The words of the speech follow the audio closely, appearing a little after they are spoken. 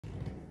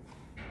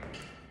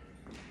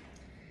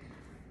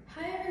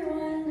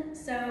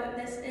So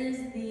this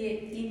is the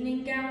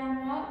evening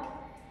gown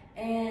walk,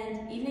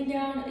 and evening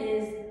gown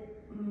is,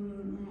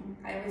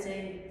 I would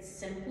say,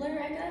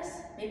 simpler, I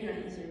guess. Maybe not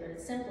easier, but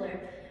it's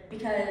simpler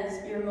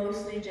because you're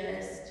mostly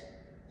just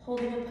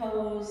holding a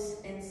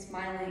pose and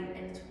smiling,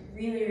 and it's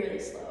really,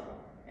 really slow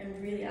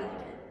and really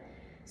elegant.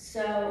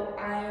 So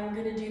I'm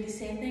gonna do the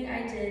same thing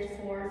I did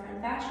for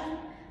Fun Fashion.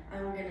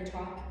 I'm gonna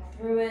talk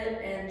through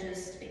it and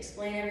just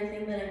explain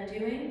everything that I'm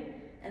doing,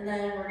 and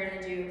then we're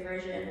gonna do a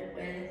version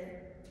with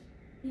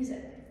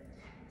music.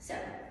 So,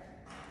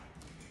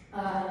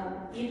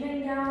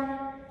 evening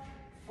gown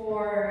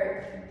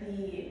for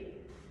the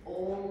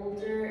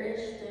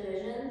older-ish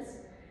divisions,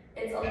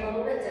 it's a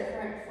little bit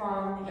different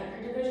from the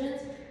younger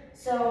divisions.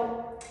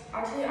 So,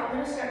 I'll tell you, I'm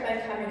gonna start by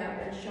coming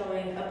up and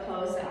showing a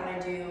pose that I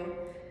do,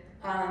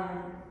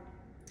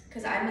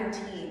 because I'm in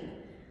teen,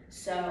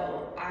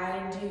 so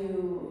I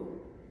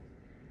do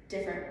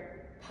different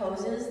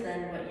poses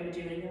than what you would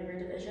do in younger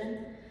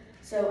division.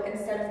 So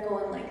instead of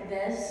going like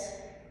this,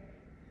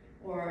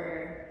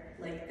 or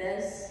like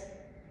this,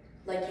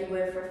 like you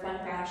would for Fun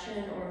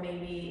Fashion or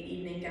maybe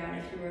evening gown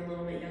if you were a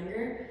little bit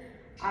younger,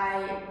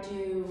 I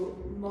do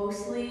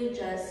mostly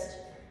just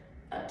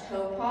a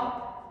toe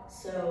pop.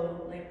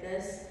 So like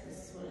this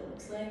is what it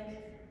looks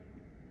like.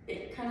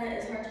 It kind of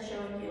is hard to show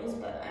in heels,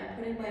 but I'm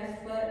putting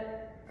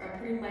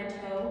my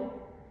toe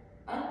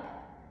up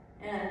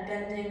and I'm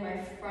bending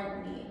my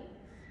front knee.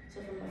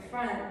 So from the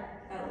front,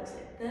 that looks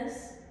like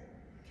this.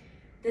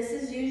 This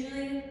is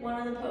usually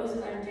one of the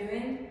poses I'm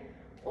doing,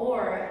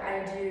 or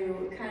I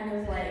do kind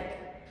of like,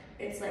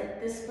 it's like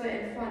this foot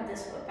in front,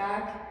 this foot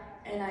back,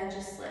 and I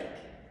just like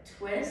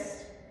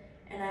twist,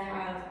 and I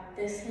have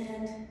this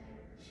hand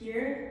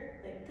here,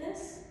 like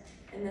this,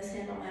 and this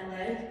hand on my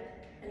leg,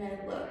 and I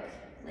look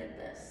like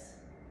this.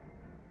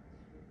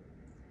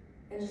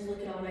 And just look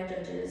at all my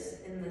judges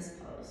in this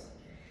pose.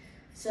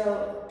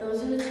 So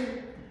those are the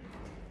two